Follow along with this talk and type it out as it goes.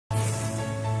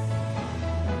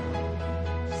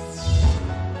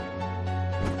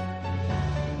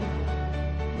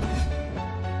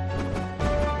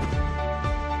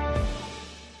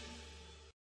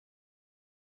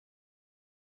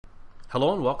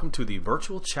Hello and welcome to the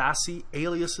Virtual Chassis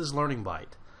Aliases Learning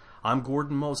Byte. I'm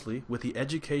Gordon Mosley with the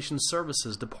Education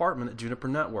Services Department at Juniper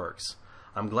Networks.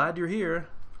 I'm glad you're here.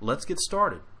 Let's get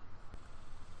started.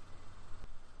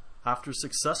 After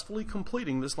successfully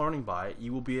completing this Learning Byte,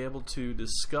 you will be able to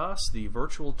discuss the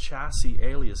Virtual Chassis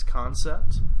Alias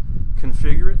concept,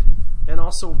 configure it, and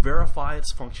also verify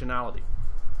its functionality.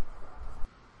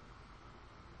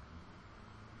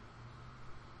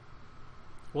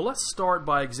 Well, let's start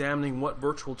by examining what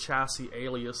virtual chassis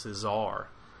aliases are.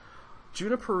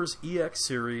 Juniper's EX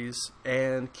series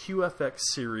and QFX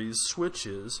series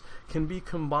switches can be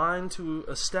combined to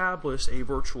establish a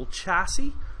virtual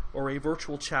chassis or a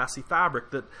virtual chassis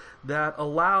fabric that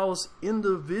allows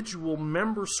individual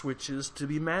member switches to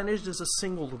be managed as a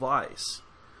single device.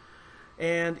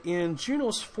 And in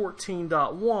Junos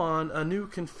 14.1, a new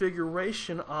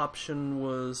configuration option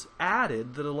was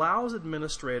added that allows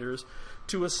administrators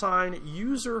to assign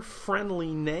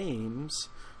user-friendly names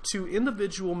to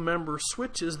individual member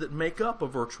switches that make up a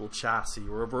virtual chassis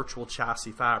or a virtual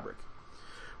chassis fabric.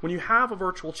 When you have a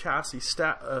virtual chassis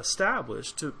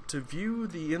established, to view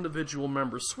the individual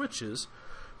member switches,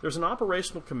 there's an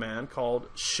operational command called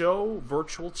show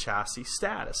virtual chassis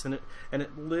status, and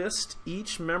it lists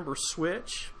each member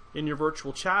switch in your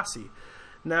virtual chassis.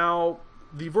 Now,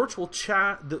 the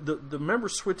the member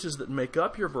switches that make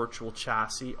up your virtual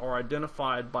chassis are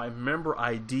identified by member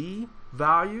ID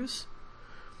values,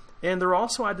 and they're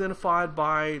also identified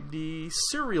by the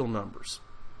serial numbers.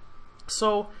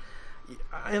 So,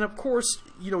 and of course,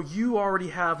 you already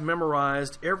have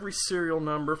memorized every serial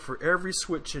number for every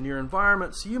switch in your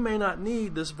environment, so you may not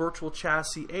need this virtual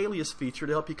chassis alias feature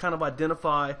to help you kind of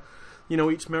identify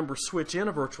each member switch in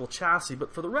a virtual chassis.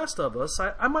 But for the rest of us,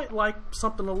 I might like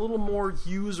something a little more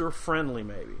user-friendly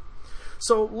maybe.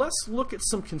 So let's look at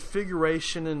some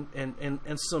configuration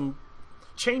and some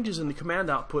changes in the command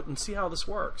output and see how this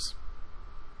works.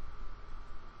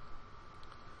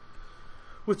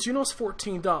 With Junos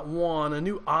 14.1, a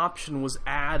new option was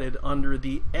added under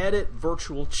the Edit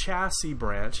Virtual Chassis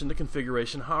branch in the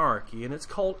configuration hierarchy, and it's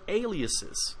called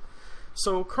Aliases.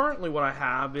 So currently what I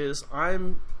have is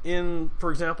I'm in,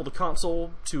 for example, the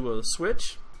console to a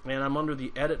switch, and I'm under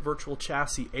the Edit Virtual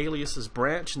Chassis Aliases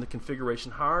branch in the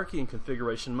configuration hierarchy and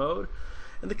configuration mode,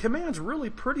 and the command's really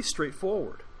pretty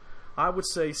straightforward. I would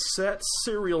say set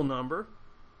serial number,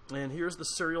 and here's the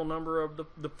serial number of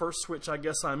the first switch I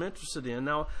guess I'm interested in.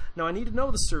 Now I need to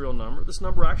know the serial number. This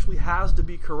number actually has to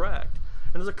be correct,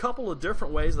 and there's a couple of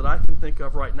different ways that I can think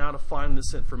of right now to find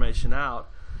this information out.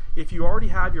 If you already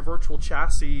have your virtual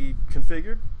chassis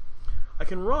configured, I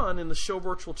can run in the show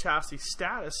virtual chassis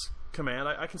status command.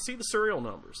 I can see the serial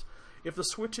numbers. If the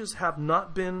switches have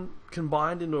not been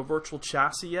combined into a virtual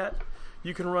chassis yet,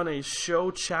 you can run a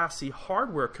show chassis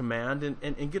hardware command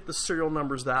and get the serial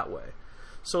numbers that way.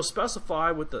 So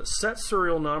specify with the set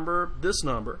serial number, this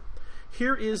number.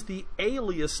 Here is the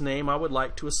alias name I would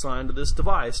like to assign to this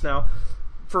device. Now,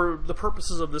 for the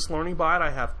purposes of this Learning Byte,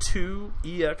 I have two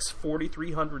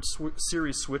EX4300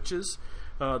 series switches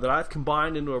that I've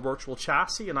combined into a virtual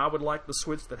chassis, and I would like the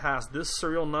switch that has this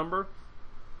serial number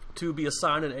to be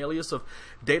assigned an alias of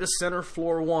Data Center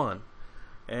Floor 1.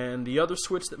 And the other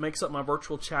switch that makes up my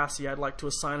virtual chassis, I'd like to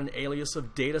assign an alias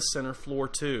of Data Center Floor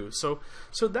 2. So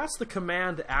that's the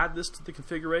command to add this to the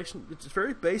configuration. It's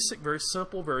very basic, very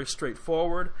simple, very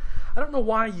straightforward. I don't know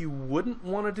why you wouldn't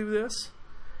want to do this.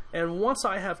 And once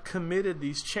I have committed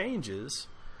these changes,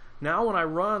 now when I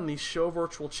run the show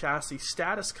virtual chassis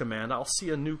status command, I'll see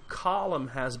a new column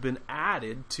has been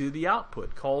added to the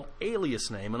output called alias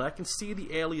name, and I can see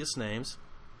the alias names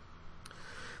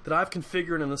that I've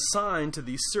configured and assigned to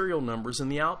these serial numbers in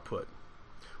the output.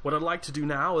 What I'd like to do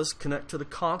now is connect to the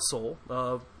console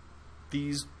of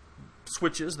these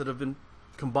switches that have been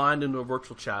combined into a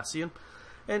virtual chassis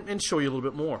and show you a little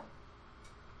bit more.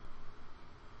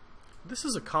 This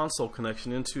is a console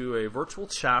connection into a virtual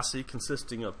chassis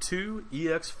consisting of two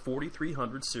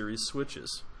EX4300 series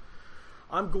switches.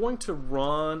 I'm going to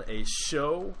run a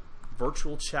show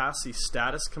virtual chassis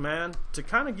status command to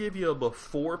kind of give you a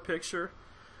before picture.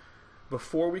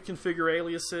 Before we configure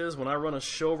aliases, when I run a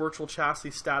show virtual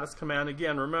chassis status command,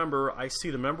 again, remember, I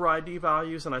see the member ID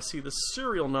values and I see the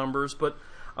serial numbers, but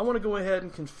I want to go ahead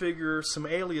and configure some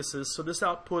aliases so this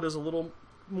output is a little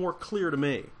more clear to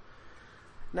me.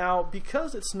 Now,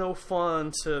 because it's no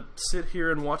fun to sit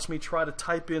here and watch me try to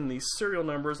type in these serial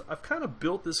numbers, I've kind of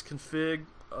built this config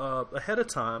ahead of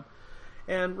time.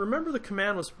 And remember, the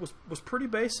command was pretty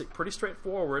basic, pretty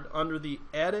straightforward. Under the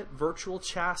Edit Virtual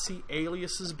Chassis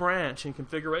Aliases branch in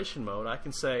configuration mode, I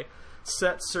can say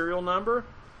set serial number,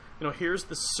 here's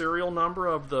the serial number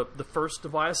of the first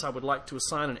device I would like to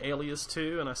assign an alias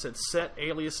to, and I said set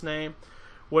alias name,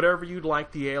 whatever you'd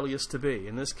like the alias to be.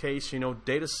 In this case,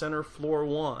 data center floor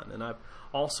 1, and I've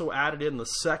also added in the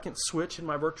second switch in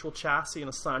my virtual chassis and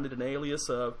assigned it an alias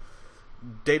of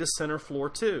data center floor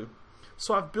 2.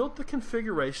 So I've built the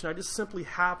configuration, I just simply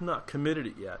have not committed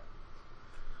it yet.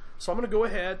 So I'm going to go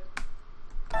ahead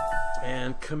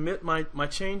and commit my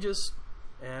changes,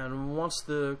 and once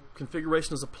the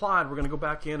configuration is applied, we're going to go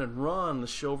back in and run the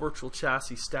show virtual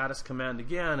chassis status command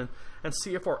again and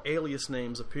see if our alias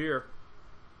names appear.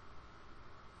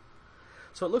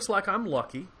 So it looks like I'm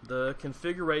lucky. The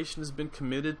configuration has been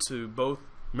committed to both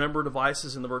member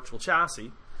devices in the virtual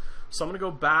chassis. So I'm going to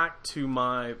go back to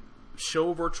my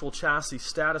show virtual chassis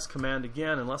status command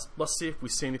again, and let's see if we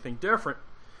see anything different.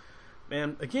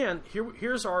 And again,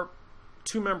 here's our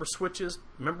two member switches,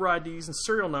 member IDs, and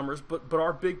serial numbers, but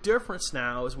our big difference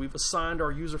now is we've assigned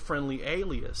our user-friendly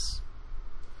alias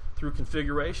through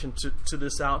configuration to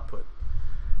this output.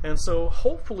 And so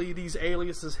hopefully these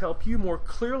aliases help you more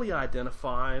clearly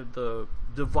identify the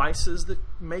devices that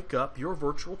make up your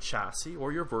virtual chassis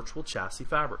or your virtual chassis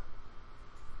fabric.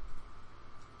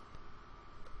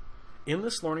 In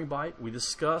this Learning Byte, we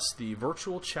discussed the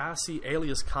virtual chassis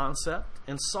alias concept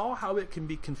and saw how it can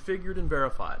be configured and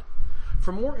verified.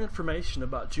 For more information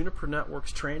about Juniper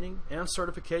Network's training and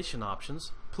certification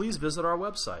options, please visit our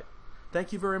website.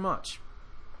 Thank you very much.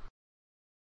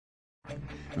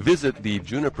 Visit the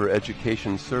Juniper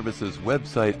Education Services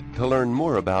website to learn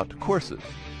more about courses.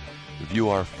 View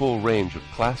our full range of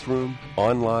classroom,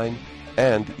 online,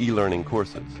 and e-learning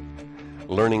courses.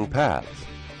 Learning paths,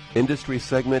 industry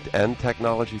segment and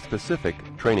technology-specific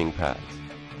training paths.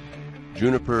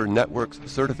 Juniper Network's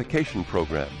certification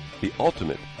program, the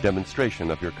ultimate demonstration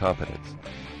of your competence.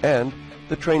 And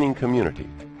the training community,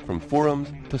 from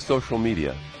forums to social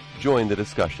media. Join the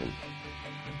discussion.